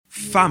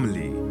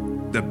Family,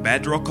 the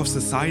bedrock of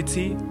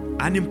society,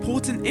 an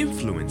important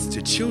influence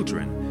to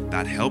children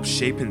that helps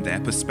shaping their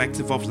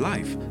perspective of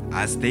life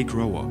as they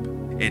grow up.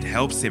 It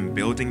helps in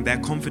building their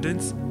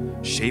confidence,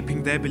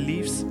 shaping their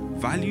beliefs,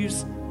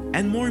 values,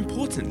 and more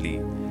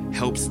importantly,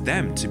 helps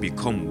them to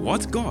become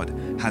what God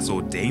has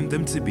ordained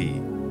them to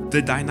be.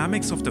 The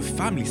dynamics of the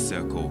family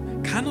circle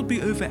cannot be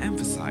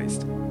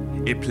overemphasized.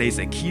 It plays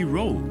a key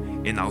role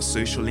in our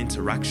social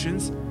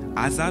interactions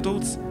as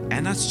adults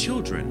and as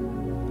children.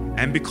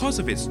 And because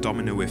of its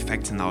domino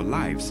effect in our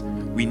lives,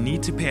 we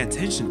need to pay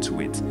attention to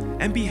it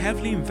and be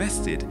heavily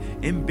invested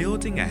in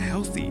building a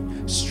healthy,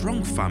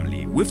 strong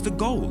family with the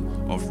goal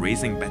of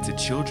raising better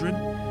children,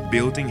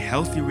 building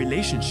healthy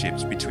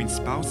relationships between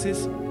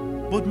spouses,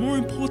 but more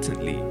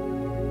importantly,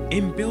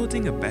 in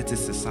building a better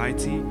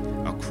society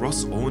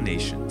across all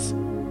nations.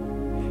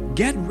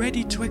 Get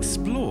ready to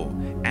explore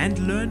and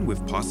learn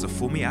with Pastor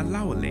Fumi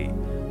Alawale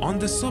on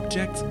the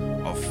subject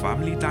of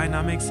family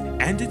dynamics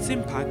and its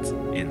impact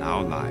in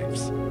our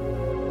lives.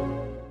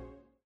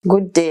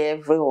 Good day,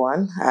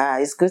 everyone.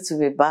 It's good to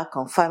be back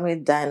on Family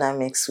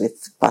Dynamics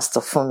with Pastor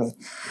Fumi.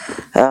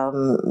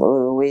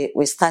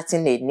 We're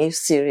starting a new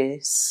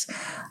series,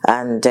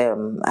 and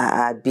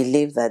I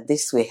believe that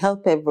this will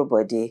help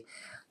everybody,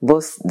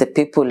 both the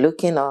people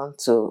looking on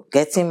to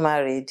getting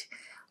married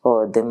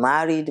or the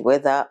married,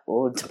 whether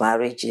old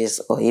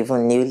marriages or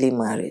even newly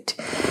married.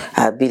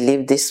 I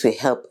believe this will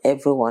help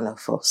every one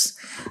of us.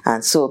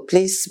 And so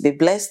please be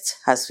blessed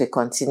as we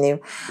continue.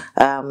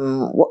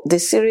 The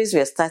series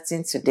we're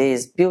starting today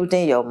is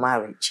Building Your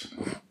Marriage.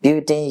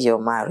 Building Your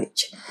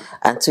Marriage.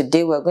 And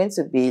today we're going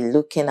to be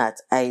looking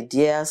at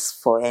ideas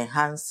for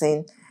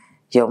enhancing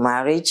your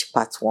marriage,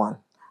 part 1.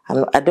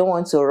 I don't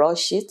want to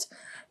rush it,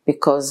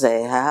 because I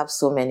have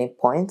so many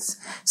points.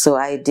 So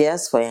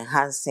ideas for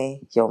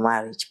enhancing your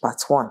marriage,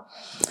 part 1.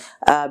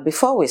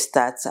 Before we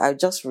start, I'll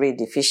just read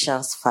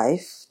Ephesians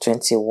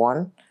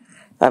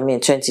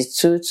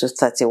 5:22 to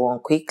 31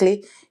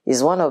 quickly.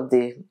 It's one of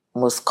the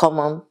most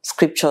common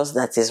scriptures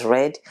that is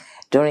read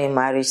during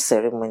marriage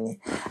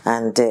ceremony.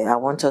 And I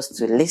want us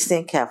to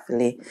listen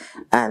carefully,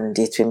 and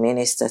it will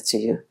minister to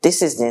you.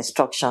 This is the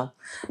instruction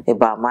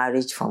about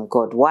marriage from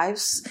God.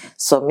 Wives,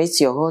 submit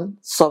to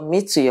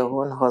your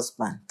own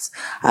husbands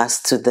as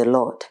to the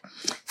Lord.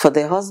 For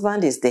the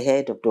husband is the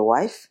head of the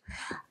wife,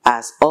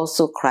 as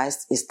also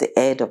Christ is the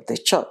head of the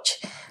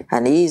church,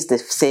 and he is the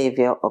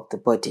savior of the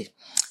body.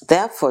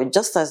 Therefore,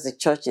 just as the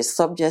church is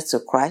subject to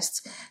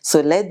Christ,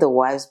 so let the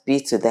wives be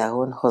to their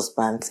own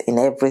husbands in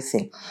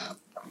everything.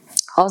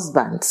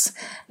 Husbands,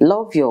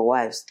 love your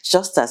wives,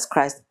 just as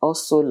Christ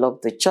also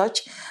loved the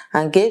church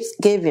and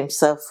gave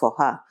himself for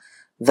her,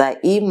 that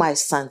he might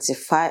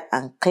sanctify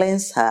and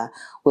cleanse her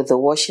with the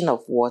washing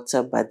of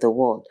water by the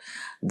word,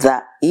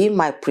 that he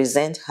might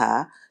present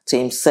her to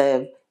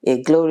himself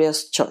a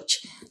glorious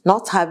church,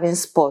 not having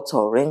spot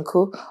or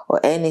wrinkle or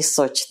any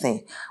such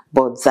thing,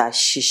 but that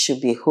she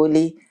should be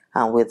holy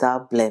and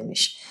without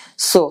blemish.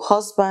 So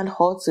husbands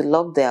ought to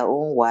love their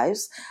own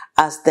wives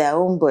as their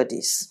own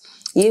bodies.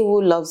 He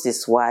who loves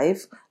his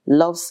wife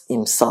loves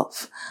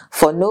himself.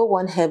 For no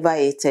one ever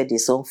hated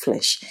his own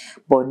flesh,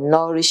 but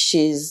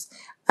nourishes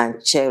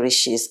and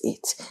cherishes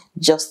it,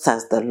 just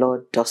as the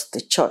Lord does the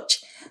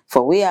church.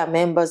 For we are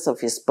members of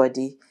his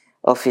body,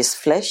 of his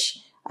flesh,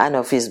 and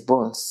of his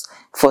bones.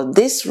 For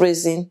this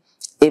reason,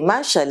 a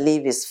man shall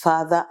leave his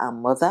father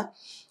and mother,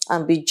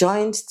 and be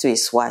joined to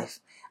his wife,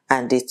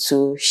 and the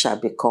two shall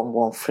become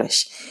one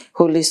flesh.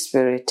 Holy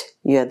Spirit,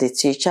 you are the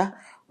teacher.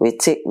 We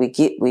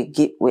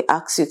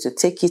ask you to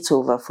take it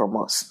over from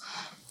us.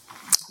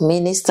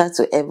 Minister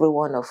to every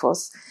one of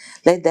us.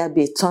 Let there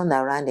be a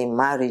turnaround in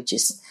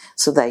marriages,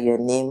 so that your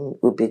name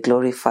will be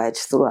glorified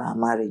through our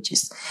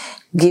marriages.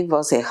 Give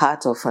us a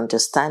heart of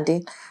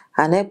understanding,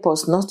 and help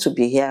us not to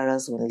be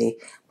hearers only,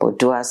 but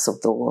doers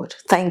of the word.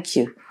 Thank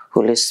you,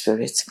 Holy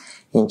Spirit.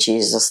 In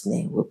Jesus'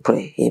 name we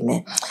pray.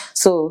 Amen.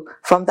 So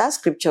from that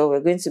scripture,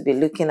 we're going to be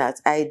looking at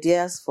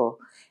ideas for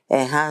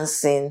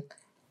enhancing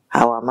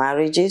our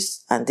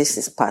marriages, and this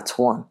is part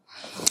 1.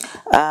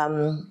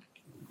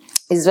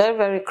 It's very,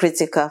 very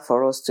critical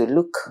for us to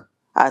look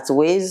at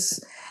ways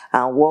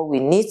and what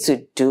we need to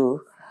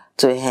do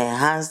to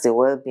enhance the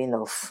well-being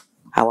of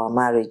our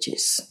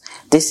marriages.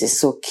 This is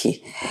so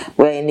key.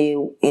 We're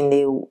in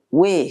a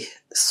way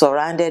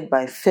surrounded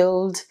by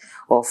failed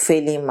or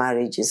failing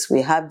marriages.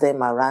 We have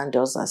them around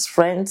us as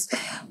friends.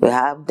 We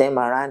have them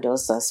around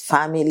us as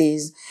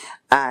families.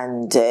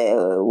 And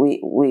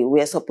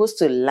we are supposed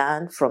to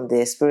learn from the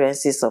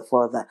experiences of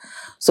others.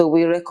 So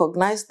we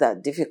recognize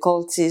that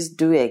difficulties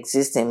do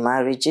exist in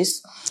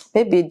marriages,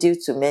 maybe due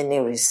to many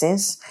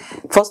reasons.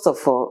 First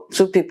of all,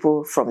 two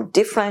people from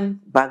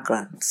different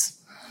backgrounds,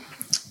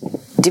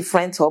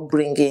 different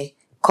upbringing,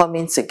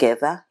 coming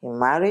together in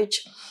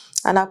marriage.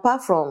 And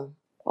apart from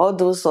all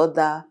those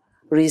other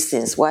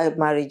reasons why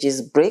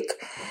marriages break,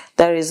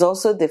 there is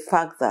also the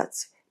fact that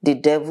the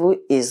devil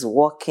is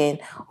working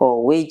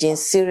or waging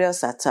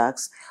serious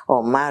attacks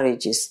on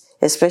marriages,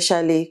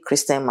 especially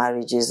Christian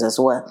marriages as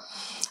well.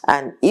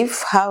 And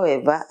if,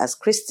 however, as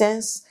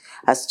Christians,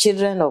 As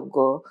children of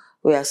God,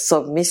 we are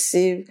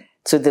submissive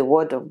to the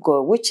word of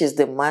God, which is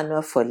the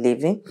manual for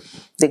living.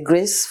 The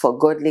grace for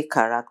godly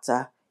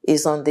character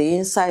is on the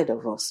inside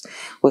of us.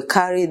 We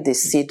carry the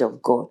seed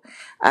of God,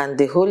 and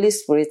the Holy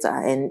Spirit,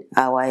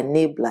 our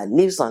enabler,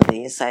 lives on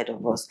the inside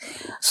of us.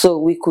 So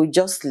we could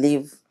just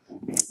live.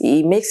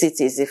 It makes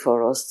it easy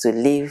for us to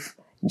live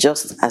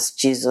just as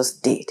Jesus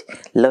did,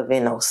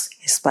 loving us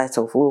in spite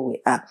of who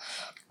we are.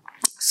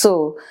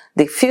 So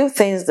the few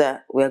things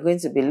that we are going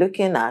to be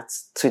looking at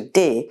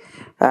today,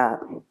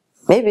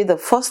 maybe the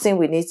first thing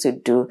we need to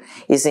do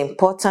is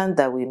important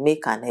that we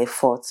make an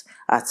effort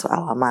at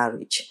our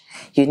marriage.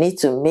 You need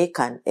to make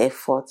an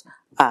effort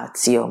at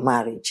your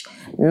marriage.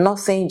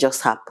 Nothing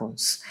just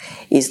happens.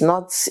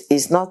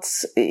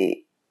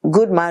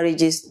 Good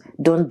marriages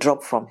don't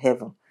drop from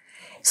heaven.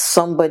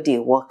 Somebody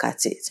work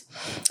at it.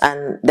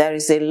 And there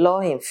is a law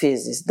in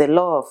physics, the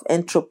law of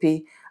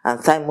entropy and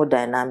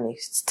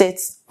thermodynamics,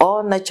 states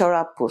all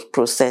natural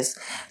process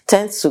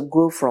tends to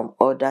go from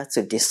order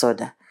to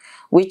disorder,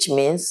 which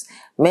means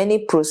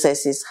many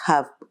processes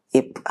have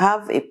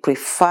a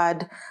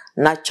preferred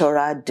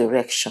natural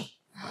direction.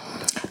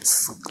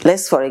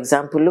 Let's, for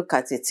example, look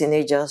at a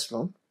teenager's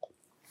room.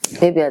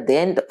 Maybe at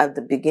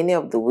the beginning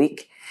of the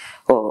week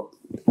or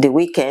the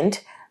weekend,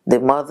 the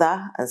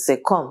mother and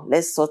say, come,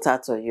 let's sort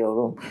out of your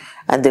room.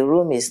 And the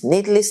room is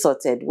neatly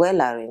sorted,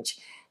 well arranged.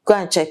 Go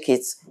and check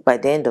it by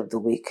the end of the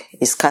week.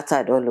 It's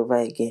scattered all over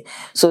again.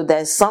 So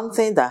there's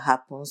something that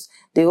happens.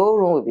 The whole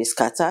room will be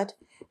scattered.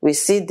 We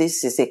see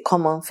this is a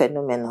common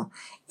phenomenon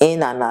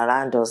in and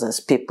around us as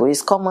people.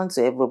 It's common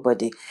to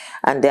everybody.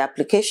 And the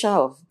application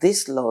of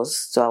these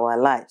laws to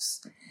our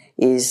lives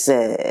is,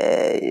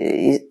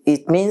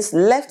 it means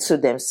left to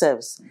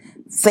themselves,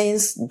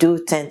 things do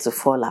tend to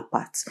fall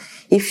apart.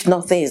 If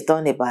nothing is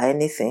done about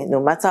anything,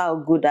 no matter how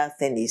good that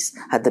thing is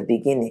at the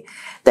beginning,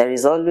 there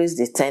is always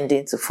the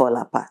tending to fall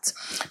apart.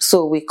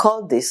 So we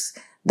call this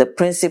the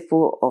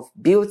principle of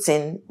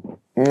built-in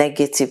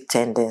negative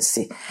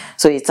tendency.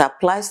 So it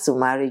applies to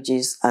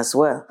marriages as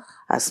well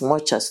as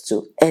much as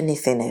to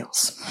anything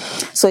else.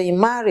 So in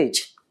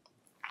marriage,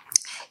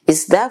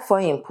 it's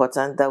therefore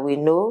important that we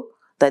know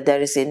that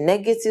there is a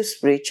negative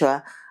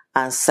spiritual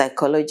and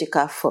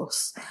psychological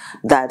force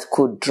that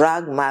could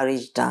drag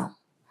marriage down,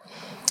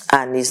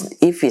 and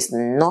if it's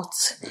not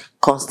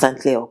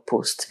constantly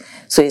opposed.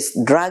 So it's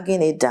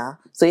dragging it down.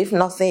 So if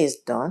nothing is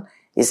done,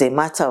 it's a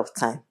matter of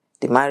time.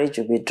 The marriage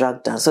will be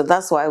dragged down. So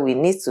that's why we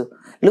need to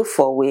look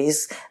for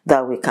ways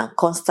that we can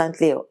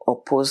constantly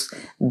oppose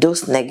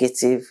those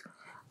negative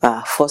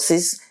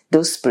forces,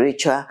 those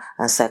spiritual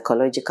and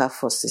psychological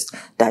forces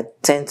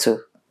that tend to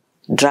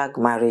drag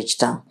marriage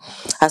down.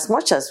 As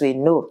much as we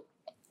know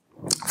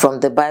from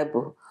the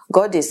Bible,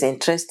 God is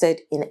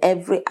interested in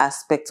every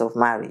aspect of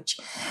marriage.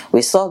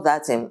 We saw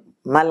that in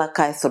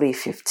Malachi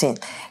 3:15.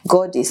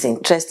 God is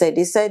interested.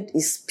 He said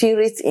his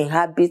spirit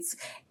inhabits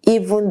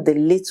even the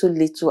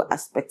little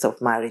aspect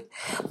of marriage.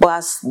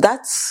 But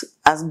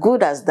as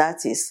good as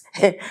that is,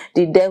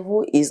 the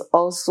devil is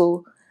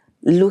also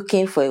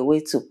looking for a way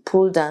to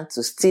pull down,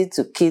 to steal,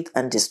 to kill,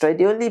 and destroy.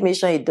 The only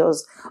mission he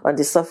does on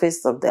the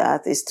surface of the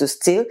earth is to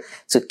steal,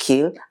 to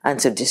kill, and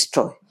to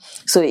destroy.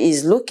 So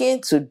he's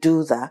looking to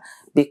do that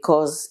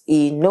because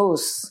he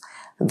knows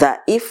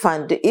that if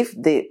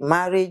the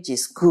marriage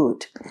is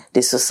good,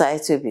 the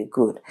society will be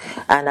good.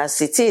 And as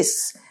it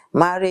is,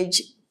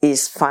 marriage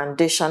is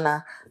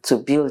foundational to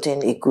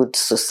building a good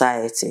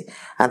society.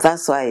 And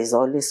that's why he's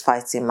always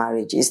fighting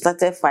marriage. He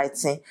started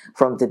fighting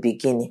from the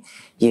beginning.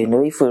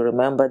 If we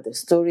remember the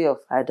story of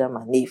Adam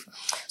and Eve.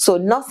 So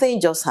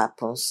nothing just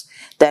happens.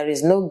 There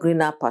is no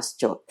greener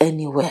pasture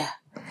anywhere.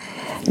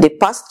 The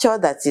pasture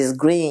that is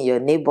green in your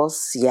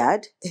neighbor's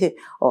yard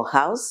or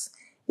house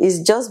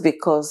is just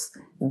because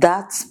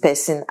that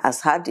person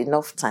has had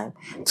enough time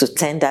to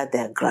tender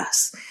their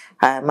grass.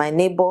 My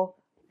neighbor,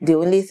 the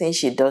only thing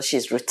she does,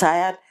 she's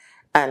retired,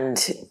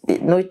 and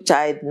no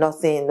child,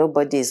 nothing,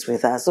 nobody is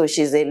with her. So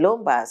she's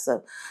alone by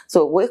herself.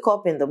 So wake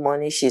up in the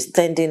morning, she's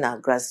tending her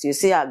grass. You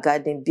see her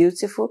garden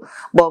beautiful,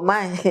 but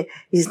mine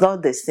is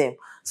not the same.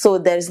 So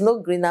there is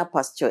no greener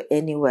pasture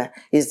anywhere.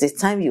 It's the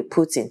time you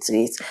put into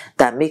it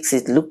that makes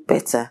it look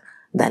better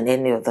than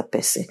any other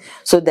person.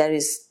 So there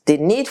is the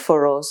need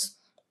for us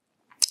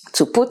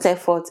to put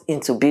effort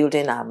into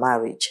building our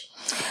marriage.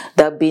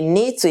 There'll be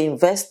need to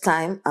invest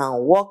time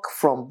and work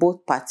from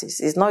both parties.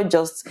 It's not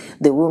just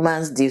the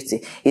woman's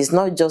duty. It's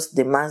not just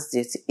the man's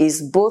duty.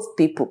 It's both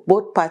people,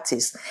 both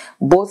parties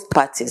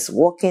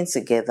working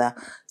together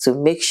to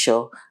make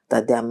sure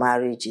that their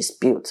marriage is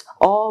built.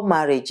 All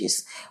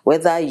marriages,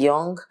 whether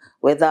young,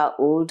 whether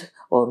old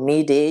or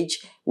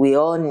mid-age, we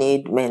all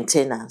need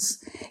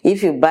maintenance.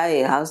 If you buy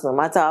a house, no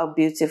matter how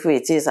beautiful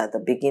it is at the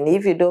beginning,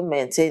 if you don't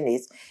maintain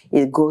it,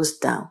 it goes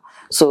down.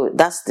 So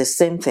that's the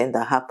same thing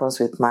that happens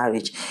with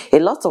marriage. A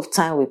lot of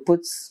time we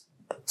put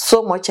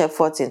so much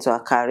effort into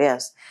our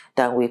careers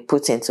than we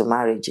put into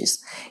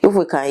marriages. If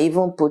we can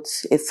even put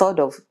a third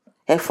of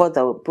effort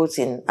that we put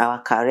in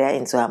our career,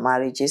 into our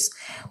marriages,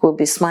 we'll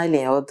be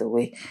smiling all the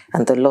way,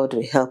 and the Lord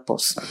will help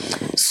us.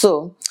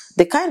 So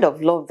the kind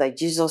of love that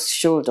Jesus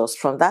showed us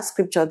from that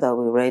scripture that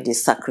we read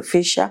is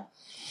sacrificial.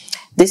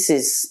 This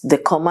is the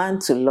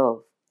command to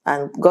love.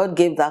 And God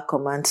gave that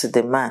command to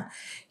the man.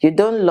 You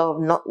don't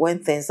love not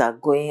when things are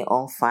going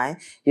on fine.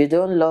 You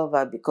don't love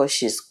her because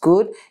she's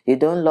good. You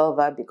don't love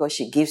her because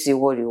she gives you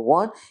what you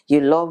want.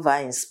 You love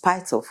her in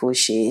spite of who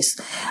she is.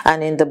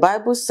 And in the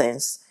Bible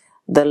sense,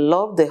 the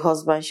love the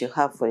husband should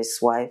have for his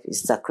wife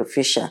is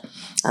sacrificial.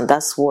 And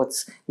that's what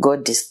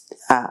God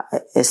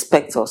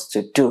expects us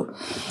to do.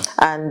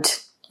 And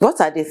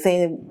what are the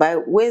things,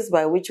 ways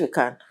by which we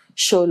can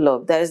show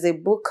love? There is a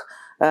book,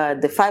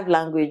 The 5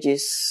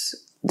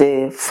 Languages,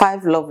 the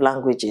 5 love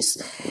languages,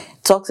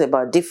 talks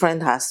about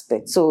different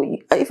aspects. So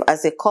if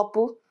as a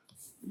couple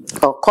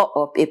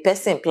or a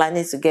person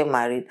planning to get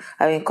married,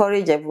 I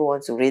encourage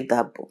everyone to read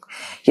that book.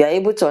 You are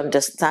able to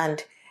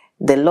understand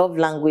the love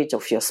language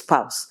of your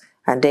spouse,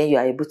 and then you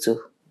are able to,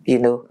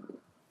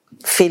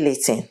 feel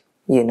it in.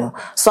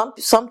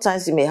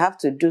 Sometimes you may have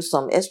to do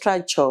some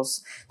extra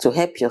chores to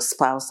help your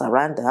spouse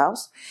around the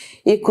house.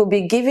 It could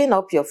be giving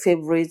up your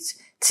favorite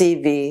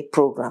TV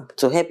program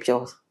to help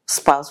your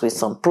spouse with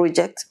some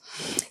project.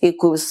 It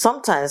could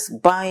sometimes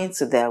buying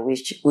to their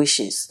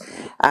wishes,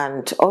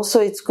 and also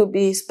it could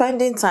be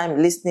spending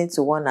time listening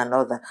to one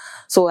another.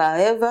 So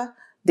however,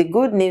 the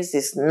good news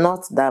is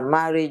not that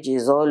marriage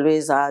is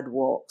always hard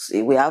work.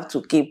 We have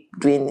to keep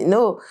doing,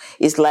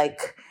 it's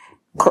like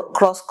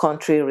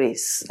cross-country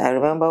race. I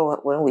remember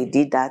when we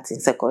did that in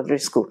secondary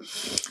school.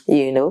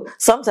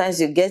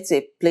 Sometimes you get to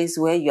a place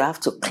where you have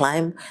to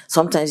climb,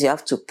 sometimes you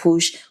have to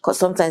push, because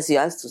sometimes you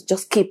have to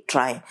just keep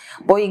trying.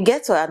 But you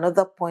get to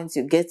another point,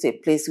 you get to a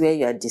place where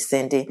you are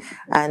descending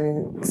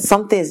and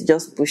something is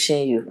just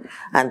pushing you,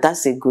 and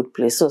that's a good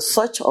place. So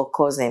such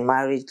occurs in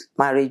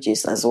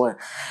marriages as well.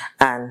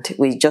 And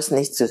we just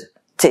need to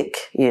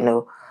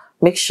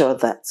make sure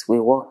that we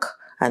work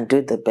and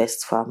do the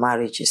best for our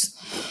marriages.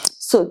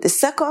 So the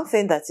second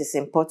thing that is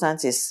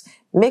important is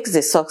make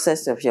the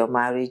success of your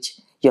marriage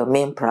your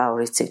main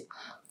priority.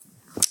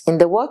 In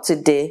the world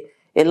today,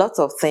 a lot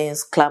of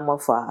things clamor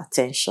for our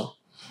attention.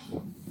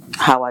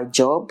 Our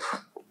job,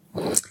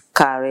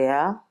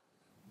 career,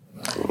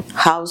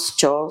 house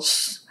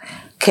chores,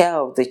 care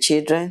of the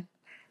children.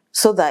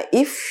 So that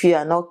if you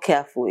are not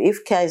careful,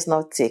 if care is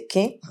not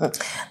taken,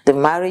 the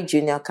marriage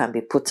union can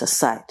be put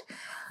aside.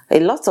 A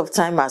lot of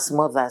time as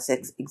mothers,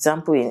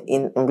 example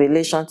in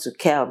relation to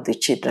care of the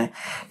children,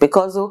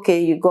 because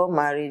you got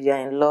married, you're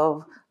in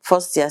love,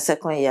 first year,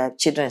 second year,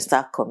 children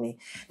start coming.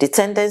 The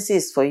tendency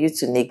is for you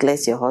to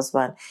neglect your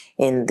husband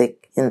in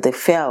the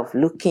fear of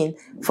looking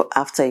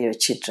after your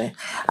children.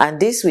 And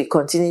this we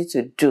continue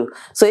to do.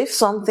 So if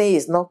something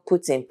is not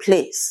put in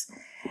place,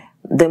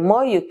 the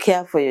more you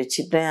care for your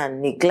children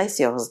and neglect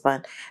your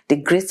husband, the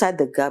greater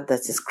the gap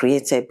that is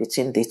created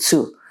between the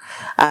two.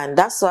 And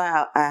that's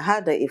why I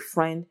had a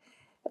friend,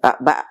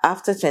 but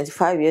after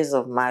 25 years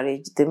of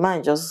marriage, the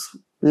man just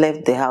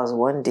left the house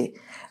one day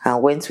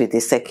and went with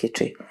the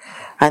secretary.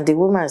 And the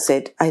woman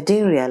said, I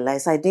didn't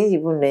realize, I didn't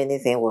even know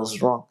anything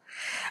was wrong.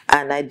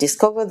 And I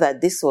discovered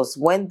that this was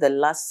when the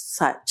last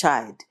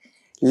child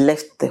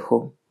left the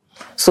home.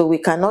 So we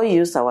cannot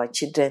use our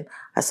children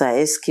as an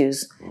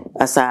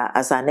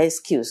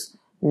excuse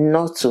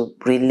not to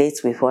relate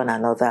with one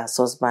another as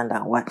husband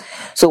and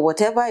wife. So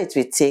whatever it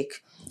will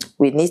take,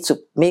 we need to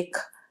make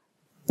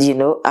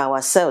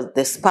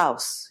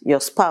ourselves, your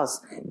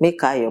spouse,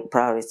 make her your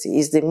priority.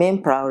 It's the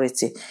main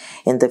priority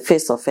in the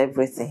face of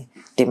everything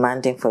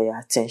demanding for your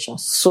attention.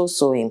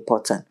 So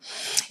important.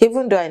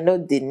 Even though I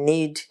know the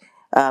need,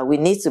 we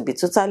need to be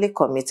totally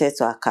committed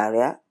to our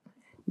career,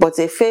 but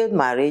a failed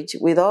marriage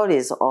with all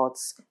its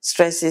odds,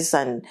 stresses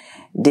and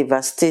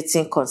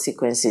devastating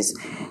consequences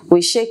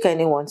will shake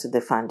anyone to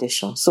the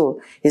foundation. So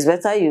it's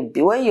better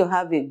when you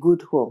have a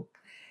good home,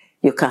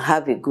 you can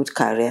have a good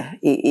career.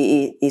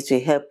 It will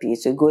help you.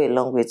 It will go a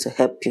long way to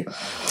help you.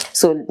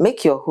 So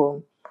make your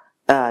home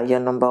your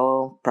number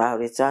one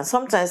priority. And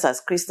sometimes as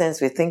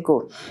Christians, we think,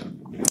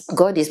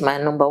 God is my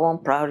number one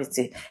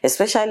priority,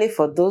 especially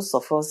for those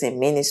of us in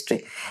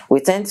ministry.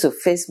 We tend to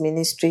face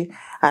ministry,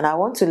 and I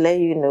want to let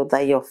you know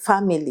that your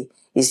family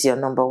is your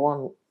number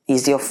one,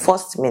 is your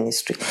first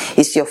ministry,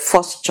 is your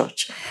first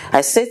church.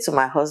 I say to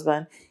my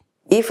husband,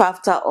 if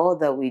after all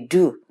that we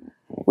do,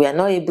 we are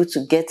not able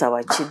to get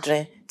our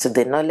children to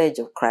the knowledge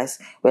of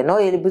Christ, we're not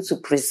able to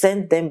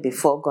present them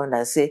before God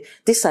and say,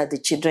 these are the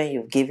children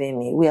you've given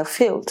me, we have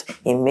failed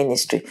in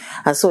ministry.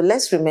 And so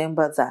let's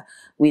remember that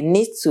we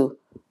need to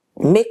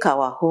make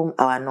our home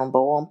our number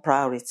one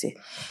priority.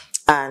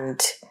 And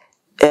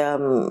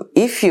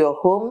if your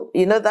home,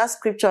 that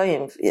scripture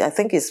in, I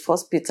think it's 1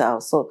 Peter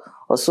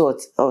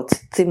or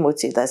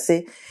Timothy, that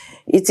say,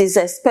 it is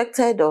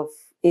expected of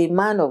a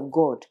man of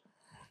God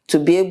to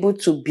be able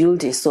to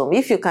build his home.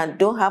 If you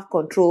don't have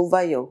control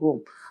over your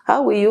home,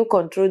 how will you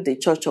control the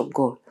church of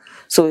God?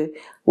 So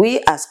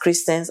we as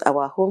Christians,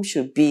 our home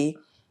should be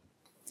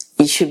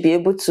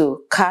able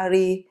to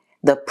carry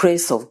the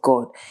praise of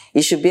God.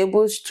 We should be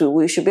able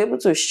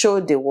to show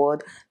the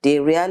world the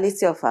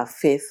reality of our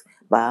faith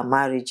by our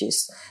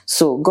marriages.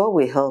 So God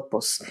will help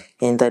us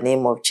in the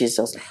name of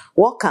Jesus.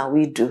 What can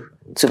we do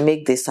to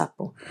make this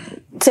happen?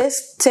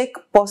 Take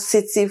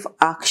positive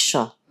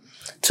action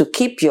to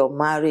keep your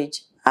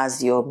marriage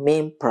as your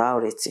main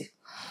priority.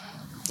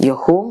 Your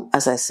home,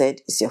 as I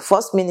said, is your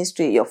first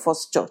ministry, your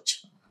first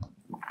church.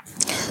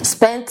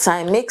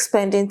 Make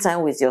spending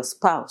time with your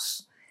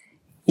spouse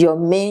your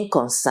main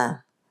concern.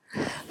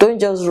 Don't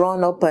just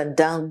run up and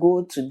down,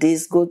 go to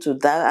this, go to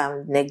that,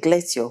 and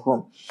neglect your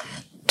home.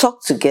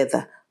 Talk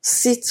together,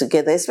 sit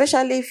together,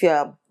 especially if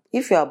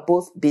you are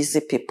both busy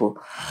people.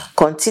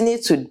 Continue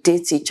to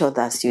date each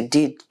other as you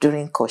did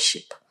during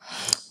courtship.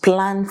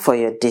 Plan for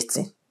your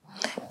dating.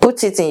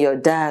 Put it in your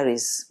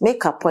diaries.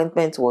 Make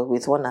appointments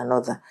with one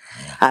another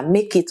and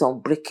make it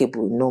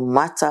unbreakable no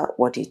matter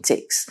what it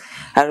takes.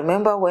 I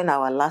remember when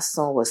our last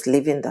son was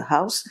leaving the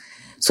house,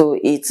 so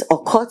it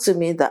occurred to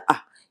me that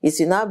it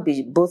will not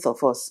be both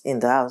of us in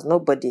the house,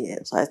 nobody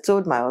else. I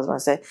told my husband, I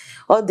said,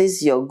 all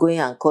this you're going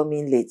and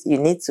coming late, we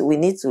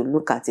need to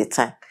look at a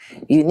time.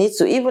 You need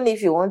to, even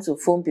if you want to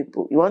phone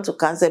people, you want to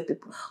cancel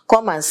people,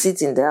 come and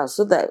sit in the house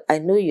so that I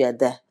know you are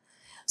there.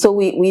 So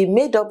we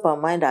made up our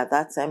mind at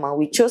that time, and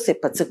we chose a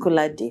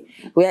particular day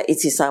where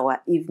it is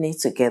our evening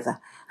together.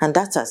 And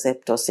that has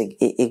helped us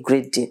a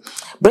great deal.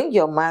 Bring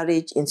your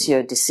marriage into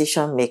your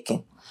decision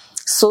making.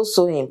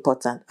 So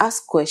important.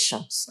 Ask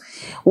questions.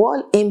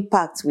 What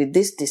impact will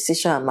this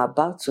decision I'm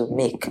about to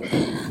make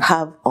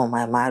have on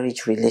my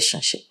marriage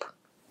relationship?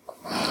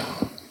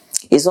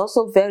 It's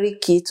also very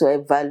key to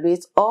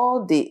evaluate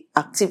all the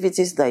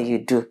activities that you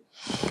do.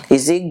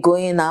 Is it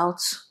going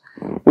out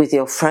with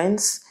your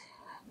friends?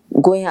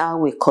 Going out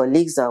with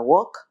colleagues at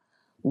work?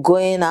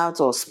 Going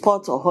out or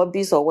sport or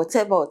hobbies or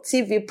whatever, or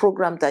TV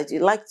program that you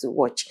like to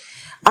watch?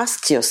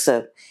 Ask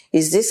yourself,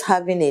 is this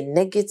having a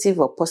negative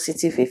or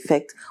positive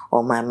effect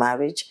on my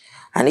marriage?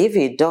 And if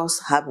it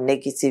does have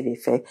negative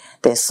effect,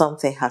 then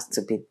something has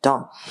to be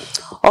done.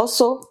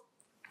 Also,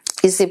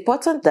 it's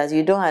important that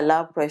you don't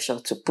allow pressure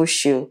to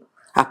push you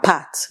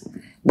apart,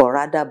 but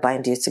rather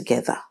bind you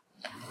together.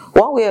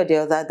 One way or the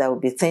other, there will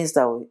be things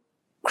that will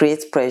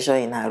create pressure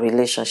in our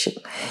relationship.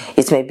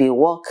 It may be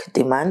work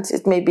demands,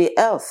 it may be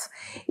health,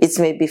 it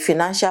may be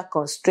financial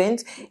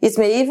constraints, it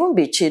may even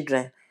be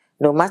children.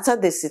 No matter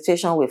the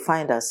situation we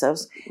find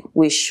ourselves,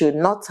 we should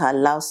not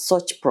allow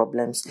such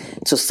problems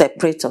to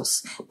separate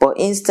us, but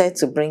instead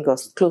to bring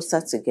us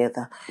closer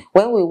together.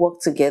 When we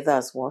work together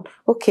as one,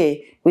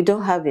 okay, we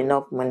don't have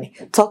enough money,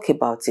 talk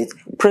about it,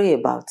 pray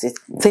about it,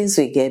 things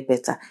will get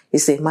better.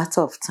 It's a matter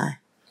of time.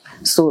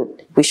 So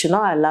we should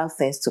not allow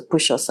things to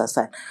push us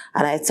aside.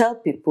 And I tell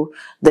people,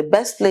 the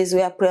best place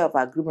where prayer of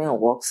agreement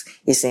works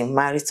is in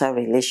marital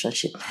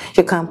relationship.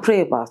 You can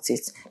pray about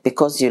it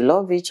because you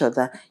love each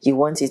other. You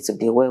want it to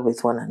be well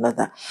with one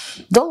another.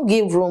 Don't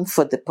give room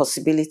for the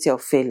possibility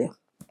of failure.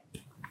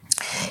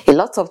 A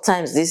lot of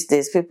times these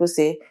days, people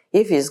say,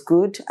 if it's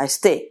good, I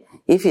stay.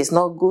 If it's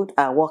not good,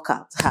 I walk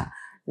out.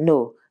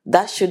 No.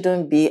 That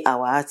shouldn't be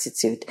our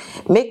attitude.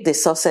 Make the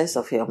success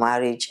of your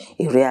marriage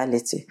a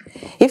reality.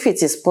 If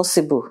it is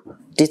possible,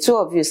 the two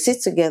of you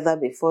sit together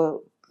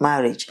before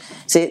marriage.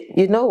 Say,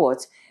 you know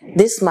what?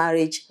 This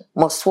marriage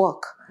must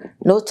work.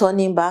 No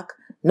turning back,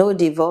 no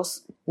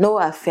divorce, no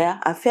affair.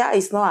 Affair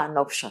is not an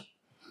option.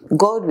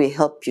 God will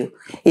help you.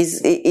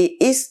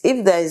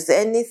 If there is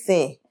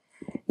anything,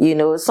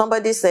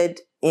 somebody said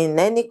in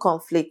any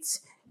conflict,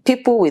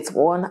 people with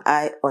one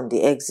eye on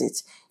the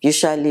exit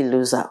usually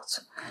lose out.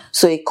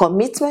 So a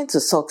commitment to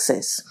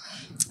success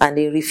and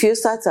a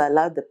refusal to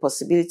allow the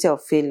possibility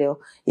of failure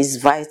is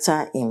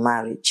vital in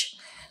marriage.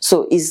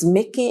 So it's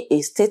making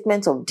a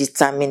statement of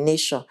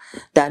determination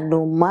that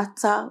no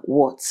matter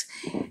what,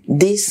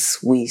 this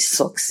will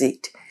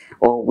succeed,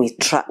 or we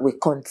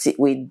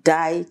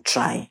die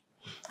trying.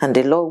 And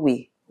the Lord will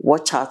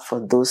watch out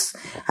for those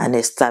and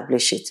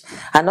establish it.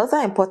 Another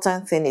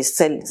important thing is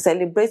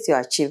celebrate your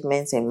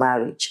achievements in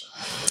marriage.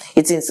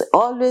 It is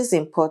always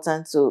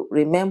important to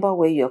remember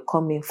where you're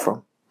coming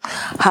from,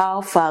 how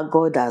far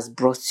God has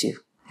brought you,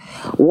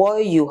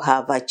 what you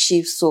have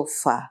achieved so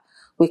far.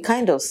 We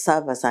kind of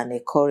serve as an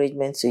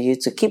encouragement to you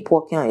to keep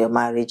working on your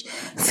marriage,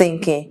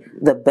 thinking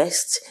the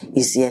best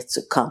is yet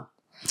to come.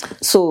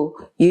 So,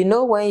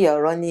 when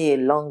you're running a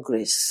long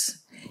race,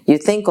 you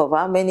think of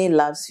how many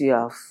laps you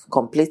have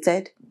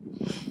completed,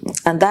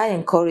 and that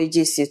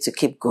encourages you to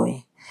keep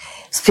going.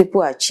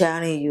 People are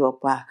cheering you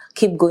up,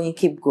 keep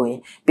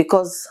going,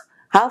 because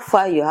how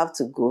far you have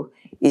to go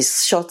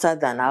is shorter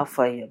than how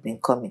far you've been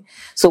coming.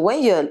 So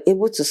when you're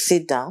able to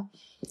sit down,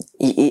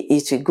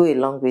 it will go a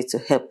long way to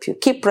help you.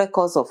 Keep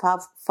records of how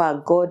far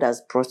God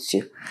has brought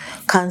you.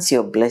 Count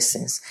your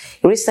blessings.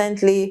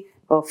 Recently,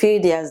 a few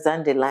years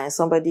down the line,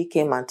 somebody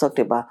came and talked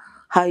about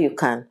how you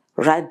can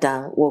write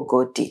down what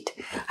God did.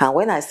 And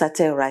when I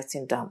started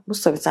writing down,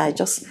 most of the time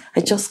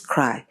I just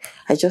cry.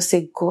 I just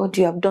say, God,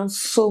 you have done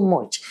so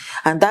much.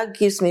 And that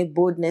gives me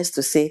boldness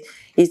to say,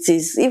 it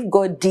is, if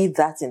God did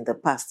that in the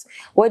past,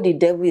 what the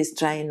devil is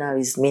trying now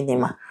is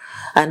minimal.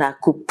 And I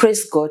could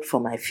praise God for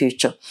my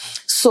future.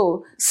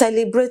 So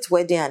celebrate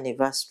wedding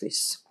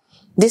anniversaries.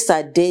 These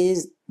are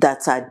days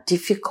that are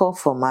difficult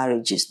for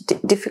marriages,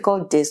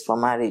 difficult days for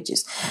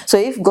marriages. So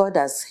if God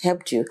has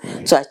helped you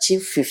to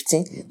achieve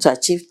 15, to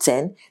achieve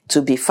 10,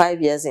 to be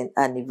 5 years in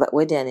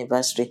wedding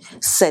anniversary,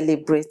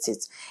 celebrate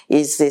it.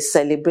 It's a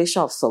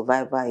celebration of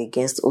survival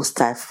against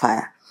hostile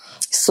fire.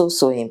 So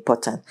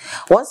important.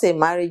 Once a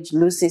marriage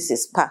loses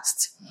its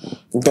past,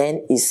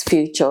 then its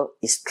future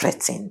is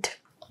threatened.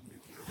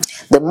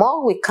 The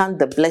more we count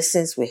the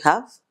blessings we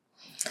have,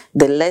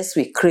 the less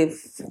we crave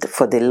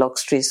for the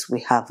luxuries we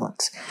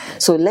haven't.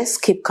 So let's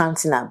keep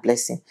counting our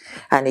blessing,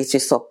 and it will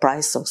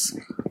surprise us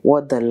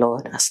what the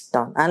Lord has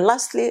done. And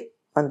lastly,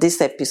 on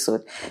this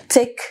episode,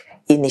 take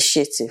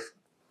initiative.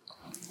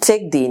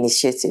 Take the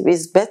initiative.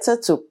 It's better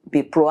to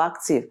be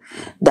proactive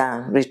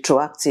than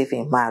retroactive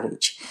in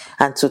marriage,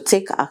 and to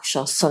take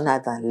action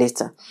sooner than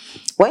later.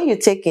 When you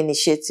take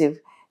initiative,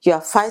 you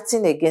are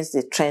fighting against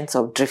the trend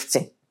of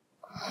drifting.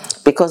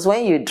 Because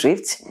when you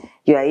drift,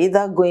 you are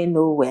either going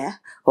nowhere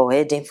or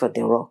heading for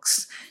the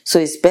rocks. So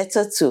it's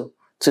better to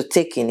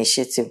take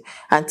initiative.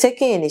 And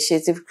taking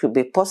initiative could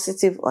be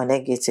positive or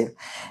negative.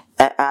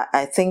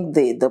 I think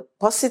the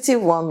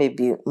positive one may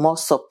be more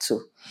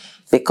subtle,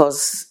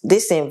 because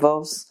this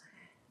involves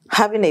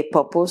having a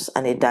purpose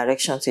and a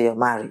direction to your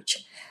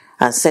marriage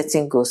and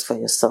setting goals for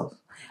yourself.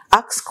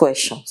 Ask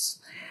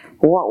questions.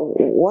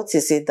 What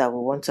is it that we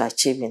want to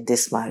achieve in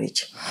this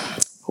marriage?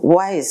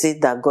 Why is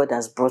it that God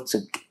has brought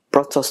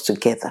us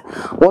together?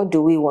 What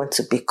do we want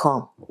to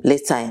become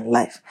later in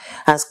life?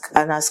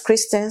 And as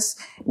Christians,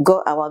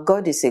 our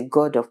God is a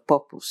God of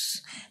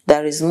purpose.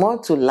 There is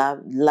more to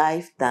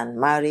life than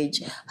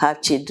marriage,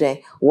 have children,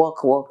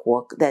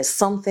 work. There's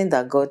something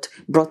that God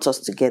brought us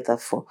together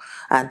for.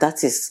 And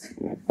that is,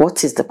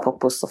 what is the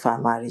purpose of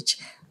our marriage?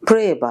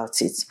 Pray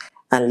about it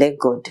and let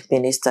God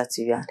minister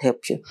to you and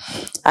help you.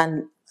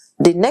 And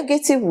the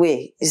negative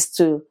way is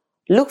to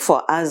look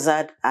for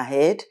hazard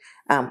ahead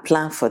and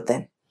plan for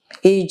them.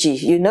 E.g.,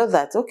 you know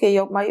that, okay,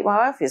 my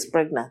wife is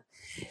pregnant.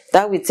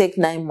 That will take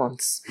 9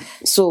 months.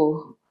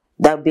 So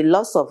there'll be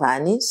loss of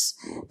earnings.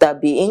 There'll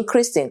be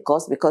increase in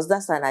cost, because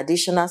that's an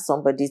additional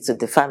somebody to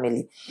the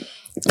family.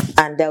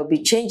 And there'll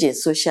be change in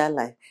social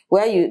life,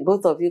 where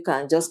both of you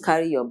can just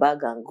carry your bag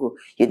and go.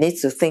 You need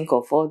to think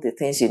of all the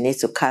things you need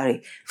to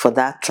carry for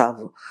that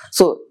travel.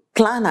 So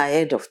plan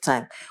ahead of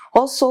time.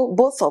 Also,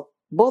 both of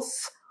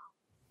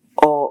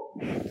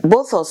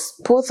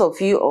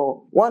you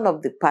or one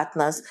of the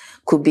partners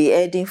could be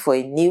heading for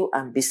a new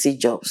and busy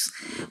jobs.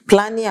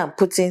 Planning and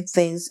putting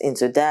things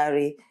into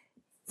diary,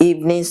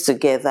 evenings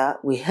together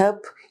will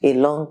help a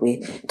long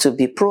way to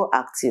be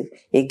proactive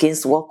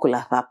against what could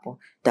have happened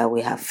that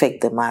will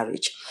affect the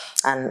marriage.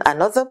 And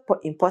another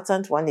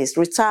important one is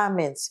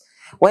retirement.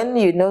 When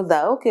you know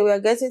that, okay, we are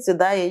getting to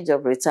that age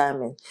of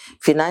retirement,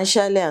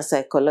 financially and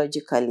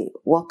psychologically,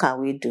 what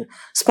can we do?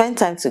 Spend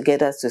time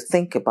together to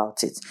think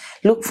about it.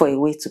 Look for a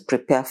way to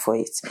prepare for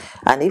it.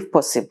 And if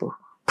possible,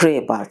 pray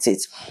about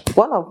it.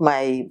 One of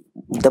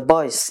the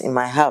boys in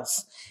my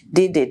house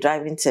did a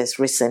driving test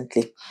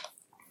recently.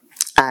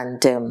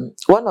 And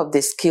one of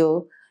the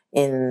skills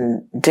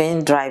in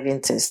doing driving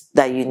tests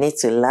that you need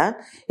to learn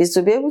is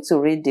to be able to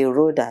read the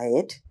road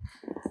ahead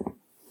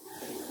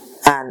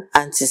and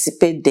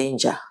anticipate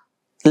danger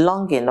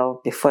long enough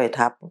before it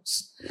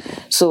happens.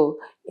 So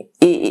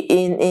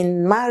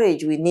in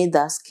marriage, we need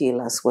that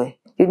skill as well.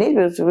 You need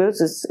to be able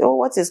to say, oh,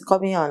 what is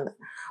coming on,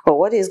 or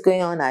what is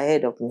going on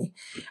ahead of me?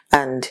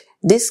 And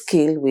this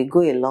skill will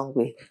go a long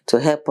way to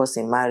help us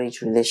in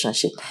marriage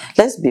relationship.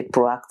 Let's be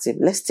proactive.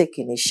 Let's take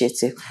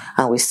initiative,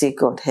 and we see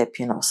God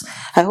helping us.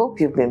 I hope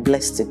you've been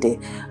blessed today.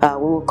 We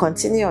will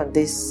continue on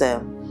this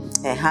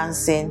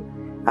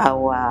enhancing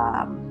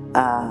our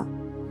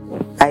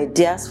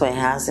ideas for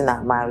enhancing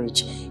our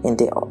marriage in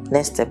the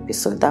next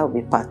episode. That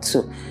will be part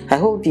 2. I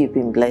hope you've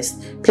been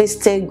blessed. Please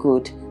stay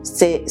good,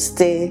 stay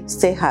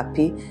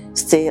happy,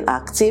 stay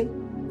active,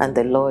 and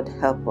the Lord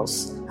help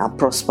us and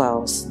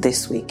prosper us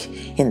this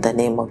week in the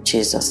name of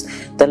Jesus.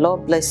 The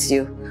Lord bless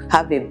you.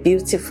 Have a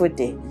beautiful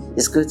day.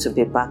 It's good to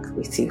be back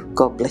with you.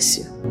 God bless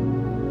you.